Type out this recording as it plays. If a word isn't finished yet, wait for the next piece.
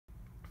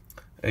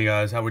Hey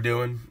guys, how we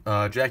doing?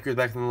 Jack here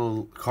back in a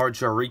little card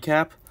show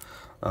recap.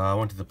 I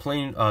went to the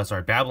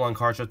Babylon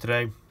card show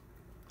today,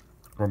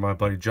 where my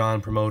buddy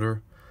John,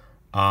 promoter.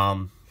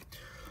 Once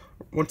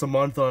a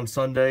month on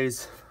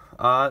Sundays.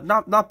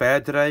 Not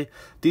bad today.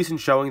 Decent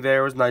showing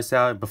there. It was nice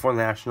out before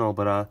the national,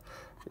 but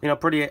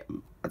pretty.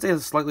 I'd say a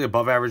slightly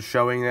above average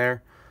showing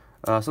there.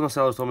 Some of the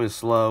sellers told me it was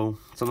slow.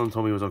 Some of them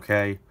told me it was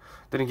okay.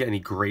 Didn't get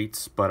any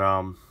greats, but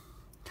I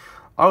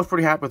was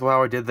pretty happy with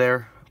how I did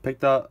there.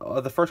 Picked up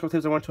the first couple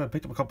teams I went to. I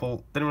picked up a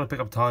couple. Didn't really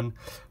pick up a ton.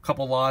 A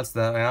couple lots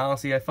that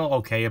honestly I felt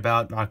okay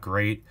about. Not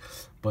great,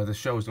 but the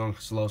show was going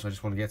slow, so I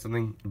just wanted to get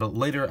something. But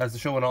later, as the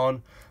show went on,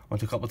 I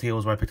went to a couple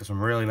tables where I picked up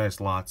some really nice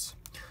two of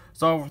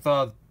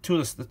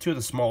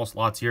the smallest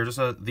lots here.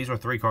 These were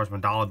 3 cards from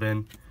a dollar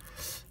bin.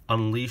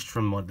 Unleashed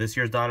from this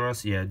year's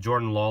Donruss. Yeah,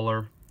 Jordan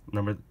Lawler,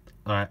 number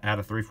out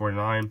of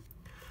 349.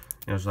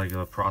 It's like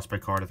a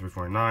prospect card at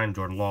 349.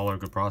 Jordan Lawler,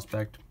 good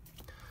prospect.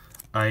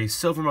 A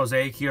silver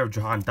mosaic here of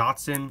Jahan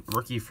Dotson,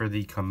 rookie for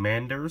the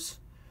Commanders.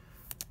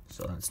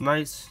 So that's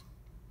nice.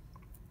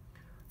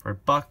 For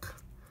 $1.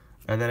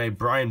 And then a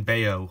Brian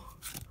Bayo,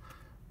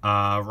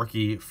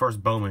 rookie,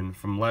 first Bowman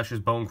from last year's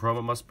Bowman Chrome,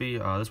 it must be.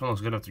 This one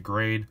looks good enough to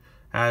grade.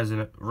 Has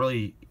a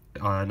really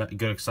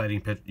good,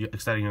 exciting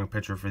young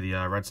pitcher for the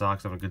Red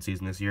Sox. Having a good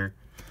season this year.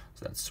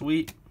 So that's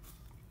sweet.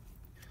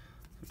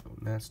 Go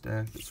in that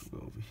stack. This will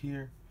go over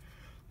here.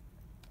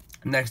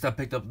 Next, I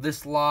picked up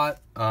this lot.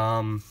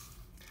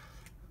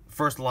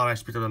 First lot I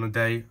picked up on the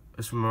day.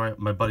 This from one of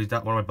my buddy's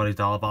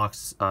dollar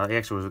box.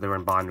 They were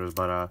in binders,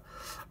 but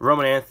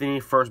Roman Anthony,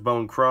 first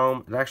Bowman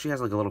Chrome. It actually has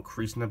like a little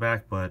crease in the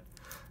back, but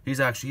he's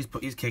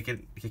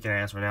kicking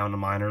ass right now in the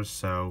minors,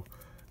 so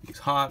he's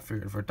hot. For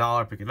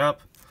 $1, pick it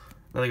up.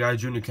 Another guy,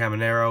 Junior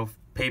Caminero,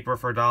 paper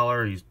for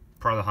 $1. He's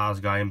probably the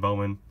hottest guy in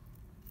Bowman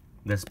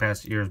this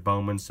past year's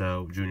Bowman,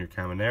 so Junior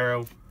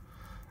Caminero.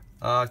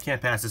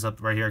 Can't pass this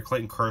up right here.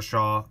 Clayton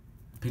Kershaw,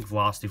 pink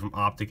velocity from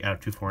Optic out of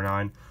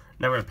 249.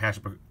 Never gonna pass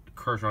up a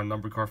Kershaw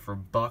numbered card for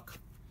 $1.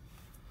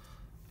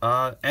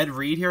 Ed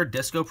Reed here,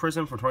 Disco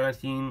Prism from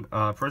 2019.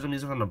 Prism,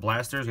 these are from the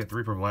Blasters. You get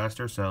 3 per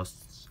blaster, so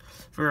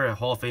for a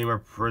Hall of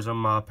Famer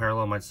Prism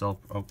parallel might sell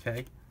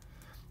okay.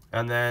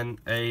 And then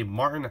a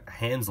Martin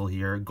Hansel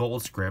here,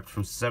 Gold Script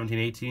from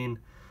 17-18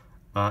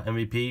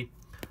 MVP.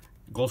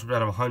 Gold Script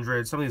out of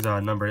 100. Some of these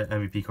numbered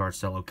MVP cards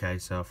sell okay,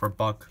 so for $1,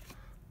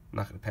 I'm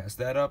not gonna pass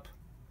that up.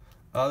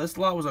 This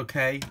lot was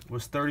okay. It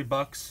was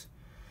 $30.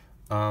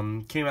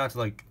 Came out to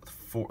like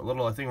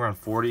I think around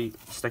 40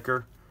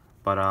 sticker,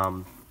 but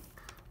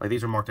like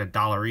these were marked at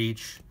 $1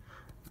 each.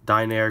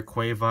 Dinaire,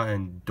 Cueva,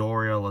 and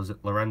Doria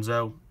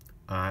Lorenzo,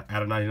 out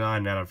of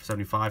 99, out of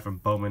 75 from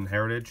Bowman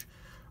Heritage.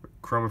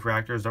 Chrome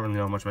refractors. Don't really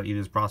know much about either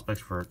of these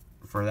prospects for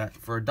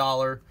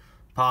 $1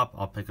 pop.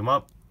 I'll pick them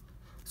up.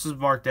 This is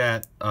marked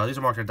at these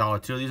are marked at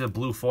 $1 too. These are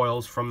blue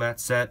foils from that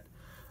set.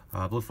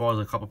 Blue foils,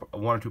 a couple,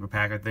 1 or 2 per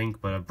pack, I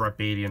think. But Brett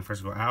Beatty and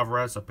Francisco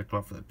Alvarez. I picked them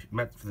up for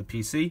the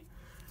PC.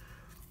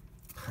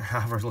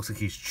 Alvarez looks like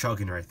he's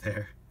chugging right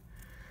there.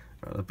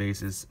 The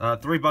bases.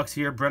 $3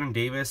 here. Brennan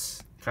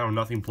Davis, kind of a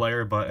nothing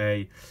player, but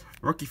a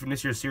rookie from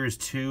this year's Series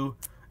 2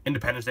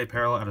 Independence Day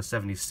parallel out of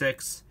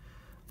 76.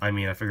 I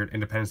mean, I figured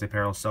Independence Day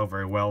parallels sell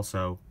very well,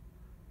 so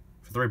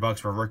for $3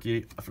 for a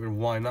rookie, I figured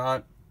why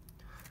not.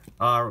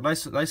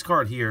 Nice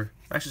card here.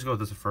 Actually, let's go with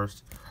this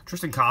first.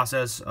 Tristan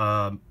Casas,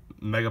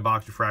 Mega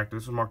Box Refractor.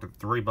 This was marked at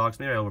 $3.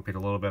 Maybe I overpaid a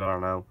little bit. I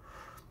don't know.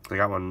 I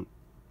got one.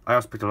 I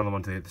also picked another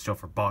one to the show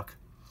for $1.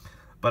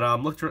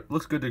 But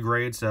looks good to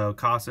grade. So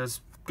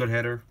Casas, good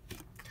hitter.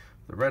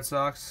 The Red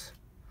Sox.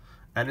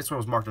 And this one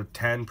was marked at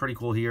 10. Pretty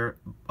cool here.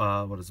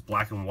 What is it?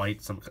 Black and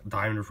white, some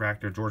diamond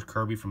refractor. George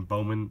Kirby from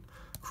Bowman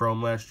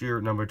Chrome last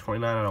year, number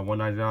 29 out of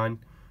 199.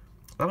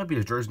 That might be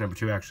his jersey number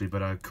 2 actually,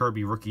 but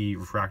Kirby rookie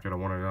refractor out of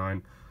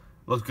 199.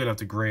 Looks good enough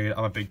to grade.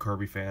 I'm a big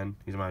Kirby fan.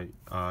 He's my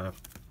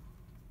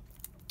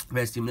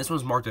best team. This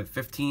one's marked at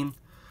 15.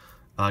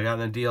 I got in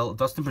the deal.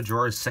 Dustin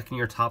Pedroia's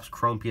second-year Topps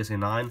Chrome PSA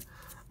 9.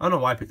 I don't know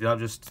why I picked it up.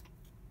 Just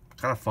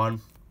kind of fun.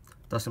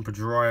 Dustin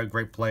Pedroia,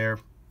 great player.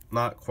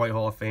 Not quite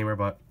Hall of Famer,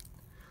 but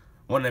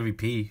won an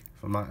MVP,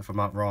 if I'm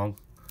not wrong.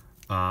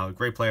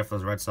 Great player for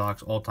those Red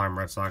Sox. All-time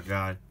Red Sox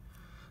guy.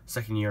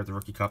 Second year at the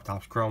Rookie Cup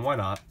Topps Chrome. Why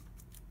not?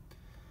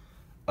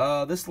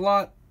 This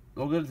lot,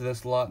 we'll get into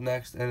this lot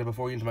next. And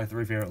before we get into my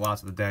 3 favorite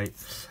lots of the day.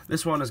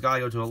 This one, this guy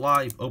go to a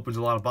lot. He opens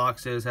a lot of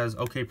boxes. Has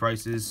okay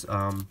prices.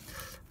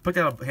 Picked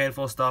out a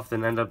handful of stuff,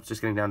 then end up just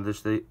getting down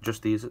to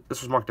just these.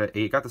 This was marked at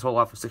 8. Got this whole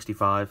lot for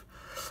 65.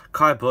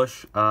 Kai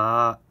Bush,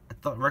 I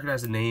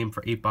recognized the name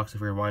for $8. I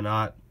figured why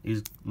not.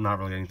 He's not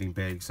really anything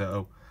big,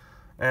 so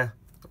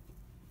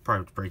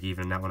probably break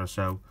even in that one or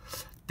so.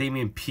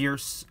 Damian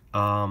Pierce,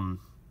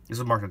 this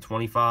was marked at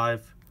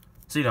 25.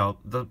 So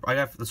I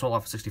got this whole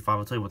lot for 65.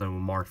 I'll tell you what they were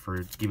marked for.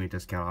 Just give me a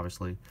discount,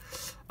 obviously.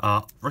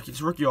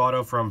 Rookie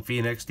auto from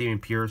Phoenix, Damian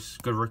Pierce,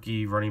 good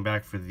rookie running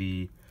back for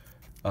the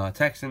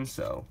Texans,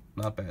 so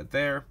not bad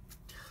there.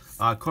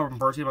 Corbin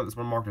Burns, about this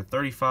one marked at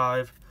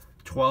 35.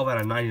 12 out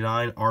of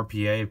 99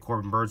 RPA of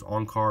Corbin Burns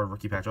on card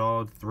rookie patch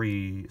all.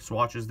 3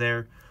 swatches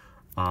there.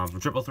 For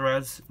triple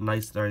threads,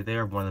 nice right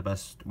there. One of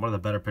the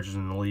better pitchers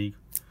in the league.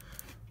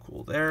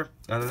 Cool there.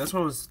 And then this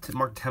one was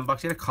marked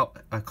 $10. He had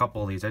a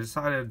couple of these.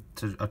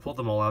 I pulled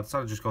them all out.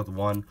 Decided to just go with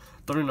one.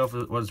 Don't even know if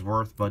it was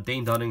worth, but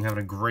Dane Dunning having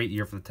a great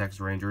year for the Texas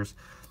Rangers.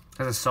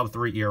 Has a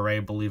sub-3 ERA, I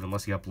believe,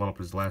 unless he got blown up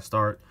his last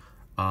start.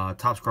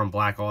 Topps Chrome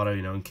Black Auto,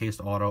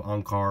 encased auto,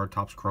 on card,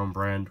 Topps Chrome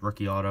brand,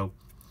 rookie auto.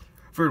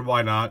 Figured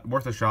why not?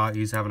 Worth a shot.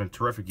 He's having a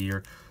terrific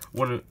year.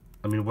 Would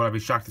I be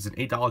shocked this is an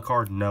 $8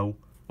 card? No.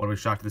 Would I be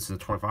shocked this is a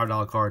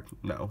 $25 card?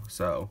 No.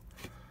 So,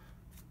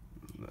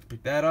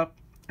 pick that up.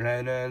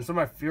 And then some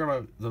of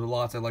the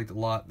lots I liked a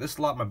lot. This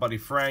lot, my buddy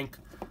Frank,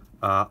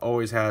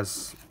 always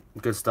has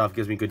good stuff,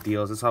 gives me good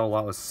deals. This whole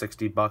lot was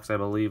 $60, I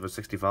believe, or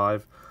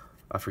 $65.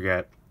 I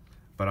forget.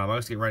 But I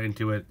always get right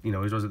into it. He's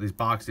always at these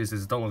boxes. He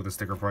says, don't look at the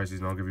sticker prices,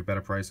 and I'll give you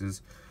better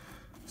prices.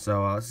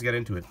 So, let's just get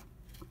into it.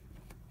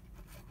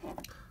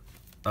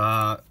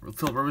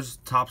 Philip Rivers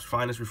Topps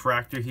Finest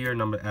Refractor here,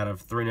 number out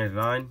of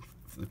 399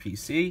 for the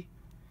PC.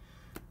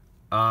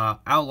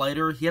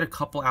 Outlighter, he had a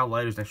couple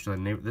outlighters next to the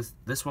name.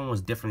 This one was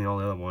different than all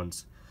the other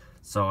ones.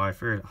 So I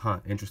figured,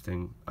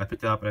 interesting. I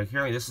picked it up, and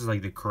apparently this is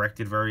like the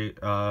corrected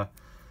the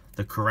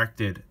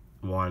corrected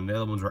one. The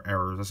other ones were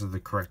errors. This is the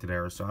corrected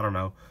errors. So I don't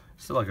know.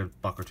 Still like $1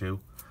 or $2.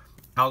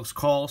 Alex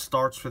Call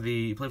starts for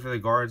played for the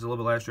Guards a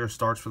little bit last year.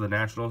 Starts for the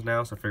Nationals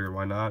now, so I figured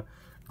why not.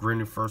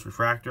 Green first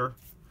refractor.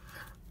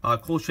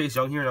 Cool Chase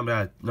Young here,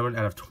 numbered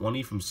out of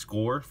 20 from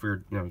Score.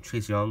 For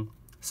Chase Young,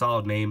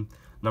 solid name.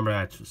 Numbered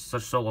out of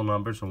such solo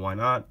numbers, so why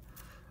not?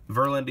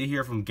 Verlander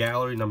here from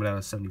Gallery, numbered out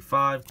of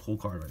 75. Cool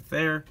card right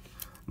there.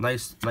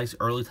 Nice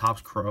early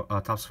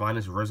Topps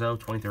Finest Rizzo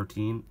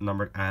 2013,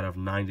 numbered out of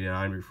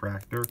 99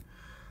 refractor.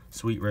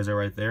 Sweet Rizzo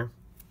right there.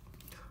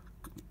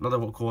 Another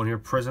cool one here,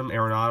 Prism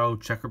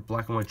Arenado checker,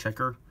 black and white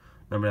checker,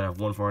 numbered out of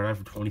 149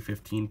 for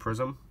 2015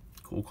 Prism.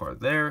 Cool card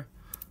there.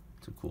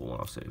 It's a cool one.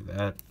 I'll save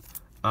that.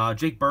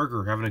 Jake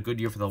Berger having a good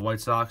year for the White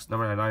Sox,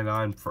 numbered out of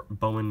 99 for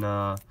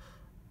Bowman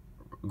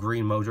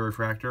green Mojo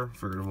refractor.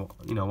 Figured,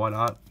 why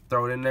not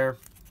throw it in there.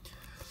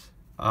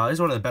 This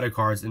is one of the better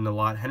cards in the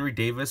lot. Henry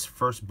Davis,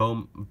 first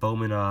Bowman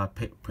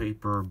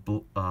paper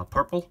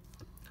purple.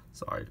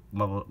 Sorry,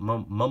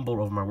 mumbled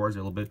over my words a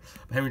little bit.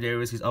 But Henry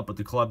Davis, he's up with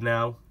the club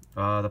now.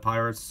 The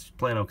Pirates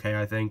playing okay,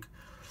 I think.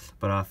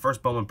 But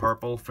first Bowman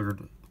purple,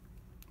 figured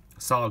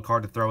solid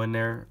card to throw in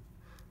there.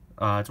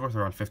 It's worth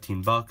around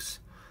 $15.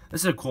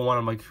 This is a cool one.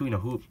 I'm like,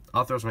 who?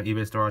 I'll throw some on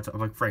eBay store. I'm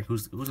like, Frank,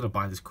 who's gonna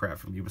buy this crap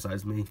from you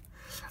besides me?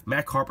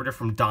 Matt Carpenter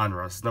from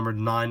Donruss, number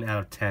 9 out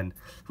of 10.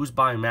 Who's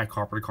buying Matt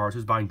Carpenter cards?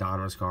 Who's buying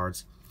Donruss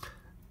cards?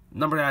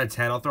 Number 9 out of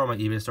 10. I'll throw them on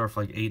eBay store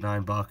for like $8,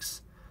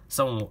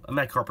 $9. A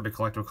Matt Carpenter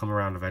collector will come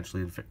around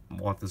eventually and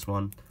want this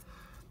one.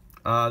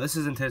 This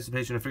is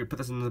anticipation. I figured put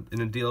this in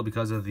a deal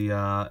because of the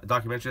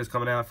documentary that's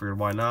coming out. Figured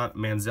why not?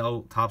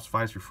 Manziel Topps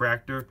Finest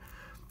Refractor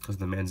because of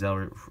the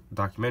Manziel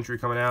documentary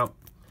coming out.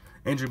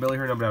 Andrew Miller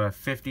here, numbered out of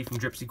 50 from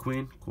Gypsy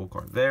Queen. Cool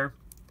card there.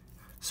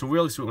 So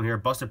really sweet one here.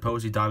 Buster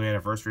Posey, Diamond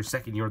Anniversary.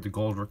 Second year at the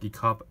Gold Rookie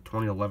Cup,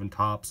 2011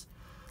 Topps.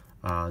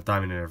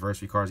 Diamond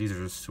Anniversary cards. These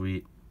are just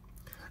sweet.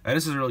 And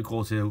this is really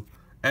cool too.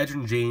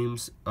 Edgerrin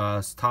James,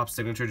 Topps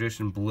Signature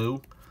Edition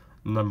Blue,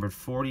 numbered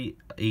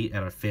 48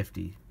 out of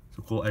 50.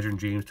 So cool Edgerrin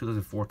James,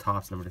 2004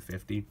 Topps, numbered to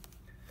 50.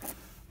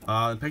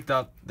 Picked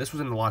up, this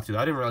was in the lot too.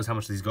 I didn't realize how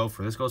much these go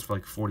for. This goes for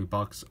like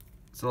 $40.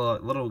 So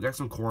got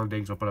some corn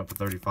dings. I'll put up for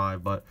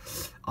 35. But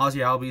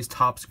Ozzie Albies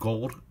Topps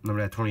Gold,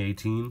 numbered at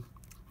 2018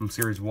 from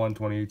Series 1,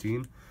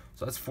 2018.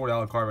 So that's a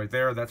 $4 card right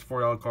there. That's a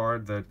 $4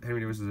 card. The Henry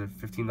Davis is a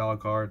 $15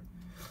 card.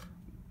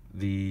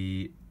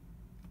 The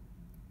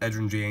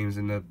Edgerrin James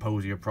and the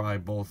Posey are probably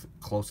both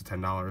close to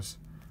 $10.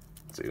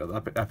 So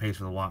that pays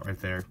for the lot right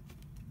there.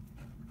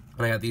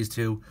 And I got these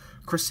two.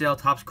 Chris Sale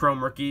Topps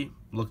Chrome Rookie.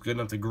 Look good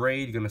enough to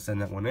grade. You're gonna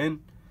send that one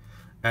in.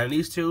 And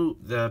these two,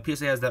 the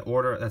PSA has that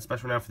order, that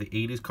special now for the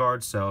 80s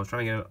cards. So I was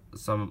trying to get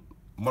one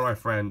of my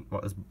friends,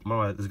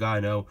 this guy I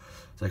know,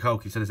 it's like, oh,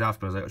 can you send this out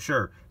for me? I was like, oh,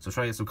 sure. So I was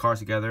trying to get some cards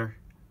together,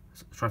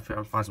 trying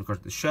to find some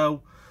cards at the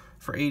show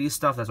for 80s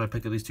stuff. That's why I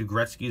picked up these two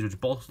Gretzky's,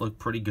 which both look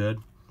pretty good.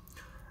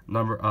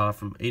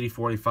 From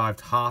 84-85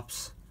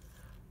 Topps.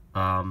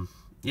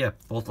 Yeah,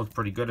 both look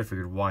pretty good. I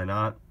figured, why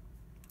not?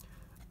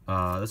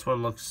 This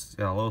one looks,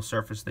 a little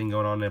surface thing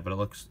going on there, but it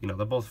looks, they're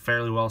both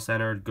fairly well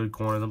centered, good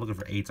corners. I'm looking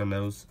for 8s on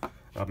those.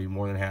 I'll be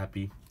more than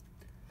happy.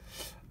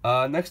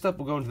 Next up,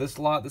 we'll go into this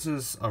lot. This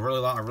is a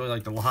lot. I really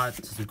like the lot.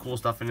 There's some cool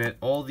stuff in it.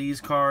 All these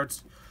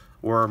cards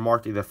were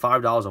marked either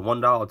 $5 or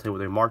 $1. I'll tell you what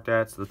they marked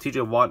at. So the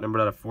TJ Watt, numbered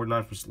out of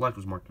 49 for Select,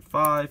 was marked at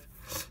 5.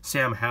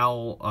 Sam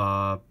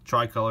Howell,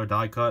 Tricolor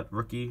Die Cut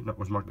Rookie,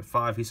 was marked at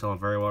 5. He's selling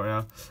very well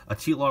right now. A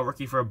T-Law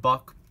Rookie for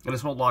 $1. And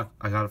this whole lot,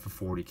 I got it for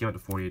 40. Came out to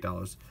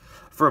 $48.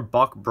 For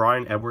 $1,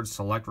 Brian Edwards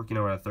Select Rookie,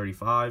 number at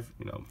 35.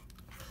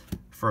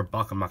 For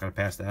 $1, I'm not going to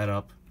pass that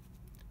up.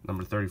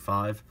 Number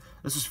 35.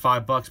 This is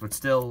 $5, but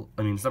still,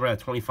 it's number at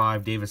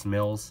 25. Davis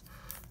Mills,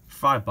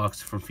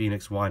 $5 from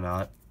Phoenix. Why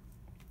not?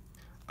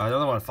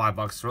 Another one at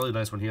 $5. It's a really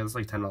nice one here. This is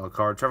like $10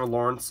 card. Trevor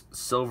Lawrence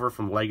Silver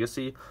from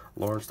Legacy.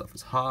 Lawrence stuff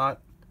is hot.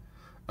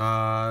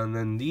 And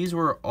then these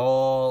were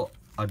all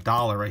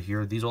 $1 right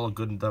here. These all look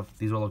good enough.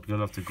 These all look good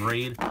enough to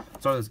grade.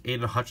 So there's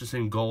Aiden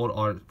Hutchinson Gold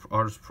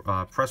Artist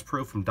Press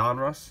Proof from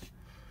Donruss.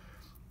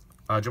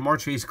 Jamar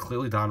Chase,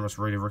 clearly Donruss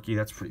rated rookie.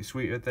 That's pretty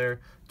sweet right there.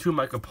 2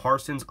 Micah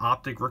Parsons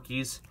Optic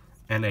rookies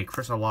and a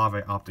Chris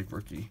Olave Optic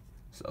rookie.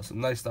 So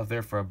some nice stuff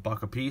there for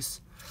 $1 a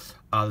piece.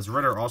 This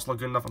Ritter also looked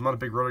good enough. I'm not a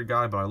big Ritter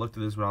guy, but I looked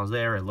at this when I was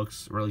there. It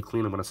looks really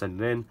clean. I'm going to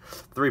send it in.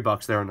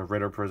 $3 there on the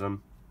Ritter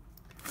Prism.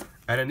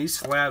 And then these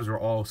slabs were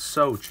all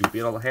so cheap.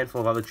 You know, a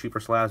handful of other cheaper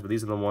slabs, but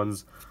these are the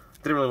ones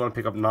I didn't really want to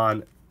pick up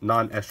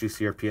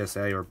non-SGC or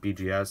PSA or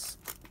BGS.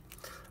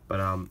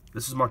 But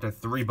this is marked at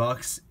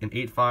 $3. An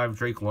 8.5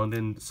 Drake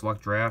London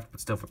Select Draft, but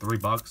still for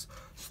 $3.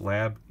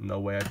 Slab, no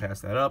way I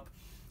passed that up.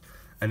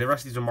 And the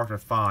rest of these are marked at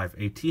 $5.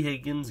 A T.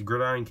 Higgins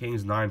Gridiron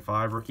Kings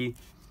 9.5 rookie.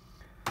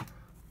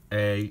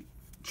 A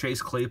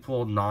Chase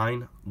Claypool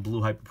 9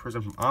 Blue Hyper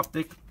Prism from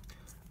Optic.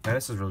 And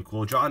this is really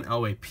cool. John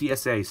Elway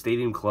PSA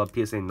Stadium Club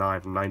PSA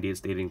 9 from 98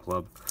 Stadium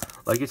Club.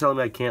 Like, you're telling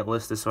me I can't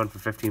list this one for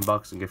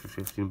 $15 and get for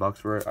 $15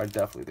 for it? I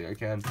definitely think I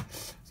can.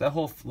 So that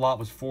whole lot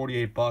was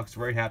 $48.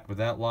 Very happy with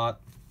that lot.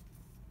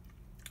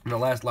 And the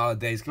last lot of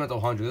the day, it's coming out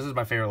to 100. This is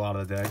my favorite lot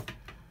of the day.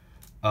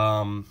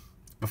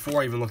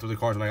 Before I even looked at the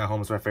cards when I got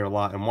home, it's my favorite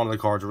lot. And one of the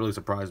cards really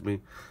surprised me.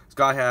 This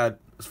guy had,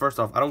 first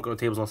off, I don't go to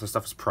tables unless this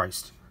stuff is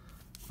priced.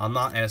 I'm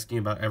not asking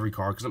about every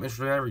card because I'm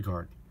interested in every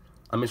card.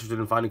 I'm interested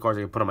in finding cards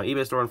I can put on my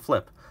eBay store and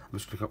flip. I'm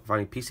interested in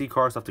finding PC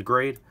cards, stuff to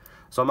grade.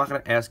 So I'm not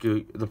going to ask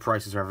you the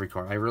prices of every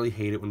card. I really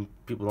hate it when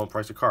people don't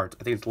price the cards.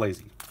 I think it's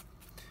lazy.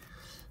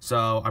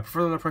 So I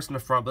prefer them to price in the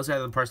front. But let's add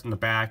the price in the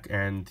back.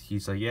 And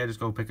he's like, yeah, just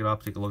go pick it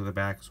up, take a look at the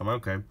back. So I'm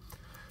okay.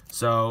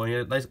 So he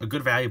had a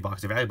good value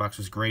box. The value box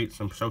was great.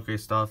 Some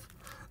showcase stuff.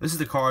 This is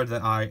the card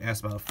that I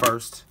asked about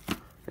first.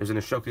 It was in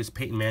a showcase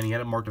Peyton Manning. He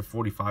had it marked at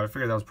 45. I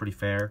figured that was pretty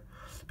fair.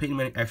 Peyton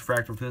Manning X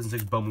Fractor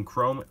 2006 Bowman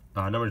Chrome,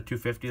 number to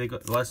 250.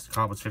 The last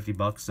comp was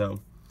 $50,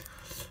 so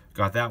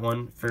got that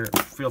one.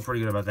 Feel pretty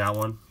good about that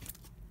one.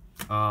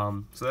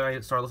 So then I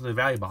started looking at the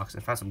value box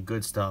and found some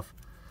good stuff.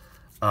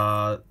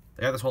 I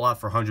got this whole lot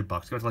for $100.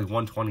 Got to like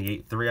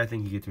 128.3. I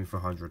think you get to me for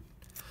 100.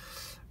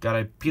 Got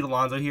a Pete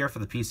Alonso here for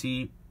the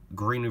PC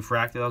Green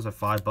Refractor. That was at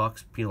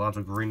 $5. Pete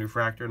Alonso Green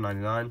Refractor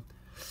 99.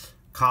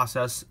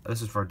 Casas.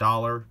 This is for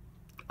 $1.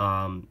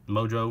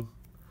 Mojo.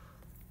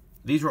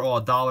 These were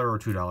all $1 or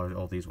 $2,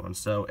 all these ones.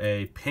 So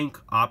a pink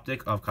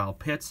Optic of Kyle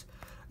Pitts.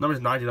 Numbers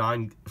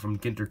 99 from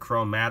Ginter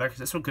Chromatics.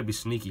 This one could be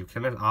sneaky.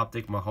 Kenneth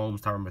Optic,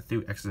 Mahomes, Tyrann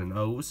Mathieu, X's and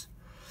O's.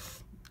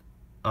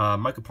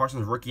 Micah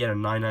Parsons rookie at a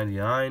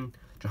 $9.99.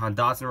 Jahan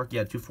Dotson rookie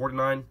at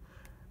 $2.49.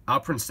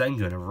 Alprin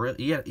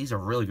Sengun, he's a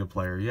really good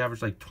player. He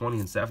averaged like 20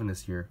 and 7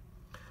 this year.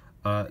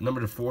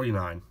 Number to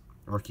 49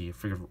 rookie. I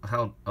figured,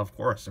 hell, of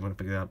course I'm gonna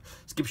pick it up.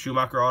 Skip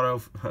Schumacher auto,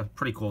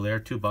 pretty cool there.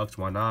 $2,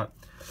 why not?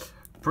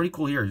 Pretty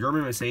cool here.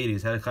 Yermin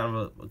Mercedes had a kind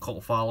of a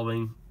cult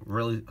following.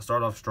 Really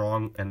started off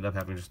strong. Ended up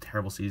having just a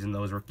terrible season. That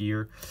was rookie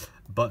year.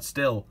 But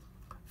still,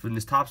 from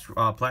this Topps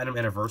Platinum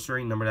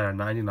Anniversary, numbered at a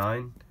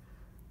 99,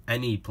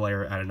 any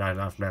player at a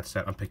 99 from that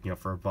set, I'm picking up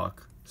for $1.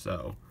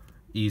 So,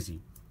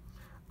 easy.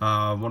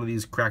 One of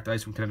these cracked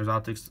ice from Contenders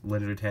Optics,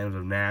 legendary tandems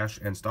of Nash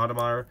and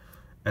Stoudemire.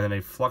 And then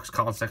a Flux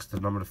Colin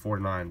Sexton, number to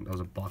 49. That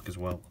was $1 as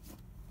well.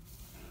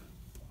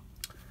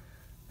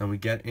 Then we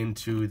get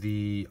into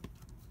the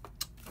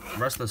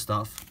rest of the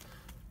stuff.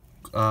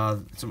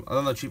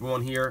 Another cheaper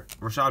one here.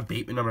 Rashad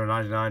Bateman, number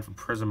 99 from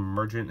Prism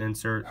Emergent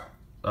Insert.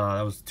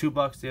 That was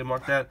 $2. They had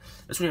marked that.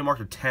 This one he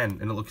marked a 10,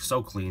 and it looks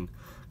so clean.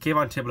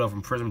 Kayvon Thibodeau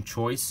from Prism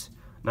Choice,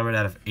 numbered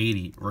out of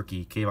 80.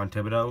 Rookie Kayvon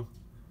Thibodeau.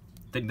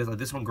 I think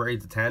this one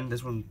grades a 10.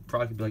 This one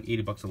probably could be like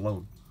 $80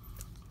 alone.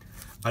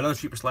 Another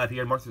cheaper slab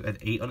here. Marked at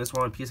 8 on this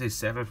one. PSA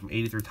 7 from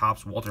 83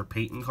 Topps Walter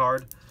Payton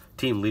card.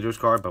 Team Leaders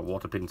card, but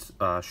Walter Payton's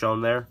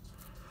shown there.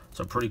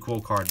 So pretty cool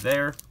card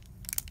there.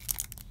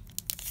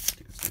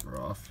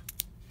 Off.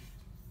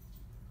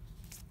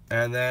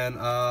 And then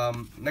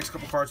next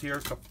couple cards here,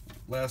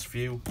 last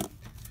two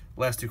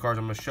cards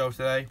I'm going to show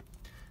today.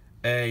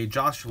 A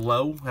Josh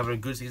Lowe having a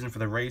good season for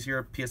the Rays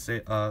here.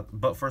 PSA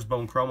first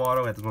Bowman Chrome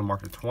auto, had this one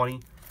marked at 20.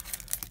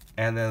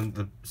 And then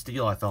the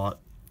Steel, I thought,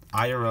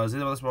 I don't know,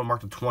 this one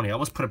marked at 20. I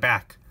almost put it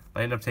back.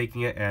 I ended up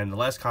taking it, and the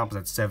last comp was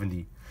at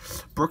 70.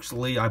 Brooks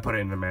Lee, I put it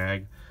in the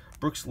mag.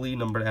 Brooks Lee,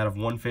 numbered out of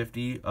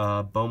 150,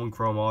 Bowman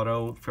Chrome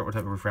Auto. I forget what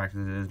type of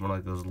refractor it is, one of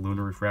like those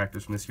lunar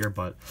refractors from this year.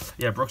 But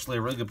yeah, Brooks Lee,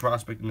 a really good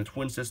prospect in the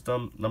twin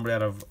system, numbered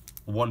out of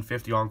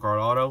 150 on card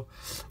auto.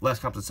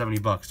 Last comp's at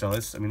 $70. So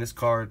this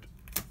card,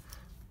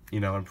 you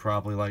know, and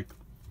probably like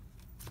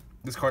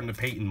this card in the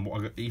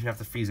Peyton, even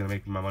after fees, gonna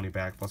make my money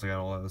back. Plus I got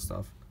all that other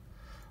stuff.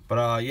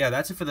 But yeah,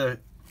 that's it for the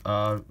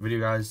video,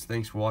 guys.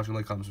 Thanks for watching.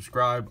 Like, comment,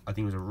 subscribe. I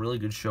think it was a really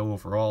good show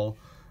overall.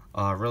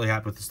 Really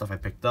happy with the stuff I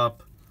picked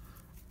up.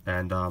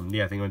 And,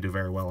 yeah, I think I'm going to do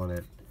very well in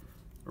it.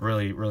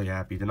 Really, really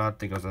happy. Did not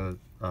think I was going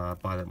to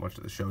buy that much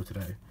of the show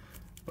today.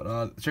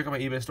 But, check out my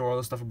eBay store. All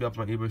this stuff will be up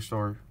on my eBay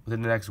store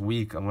within the next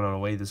week. I'm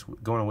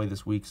going away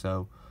this week,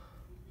 so,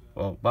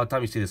 well, by the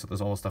time you see this,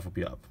 all this stuff will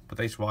be up. But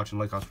thanks for watching.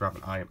 Like, subscribe,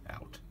 and I am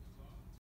out.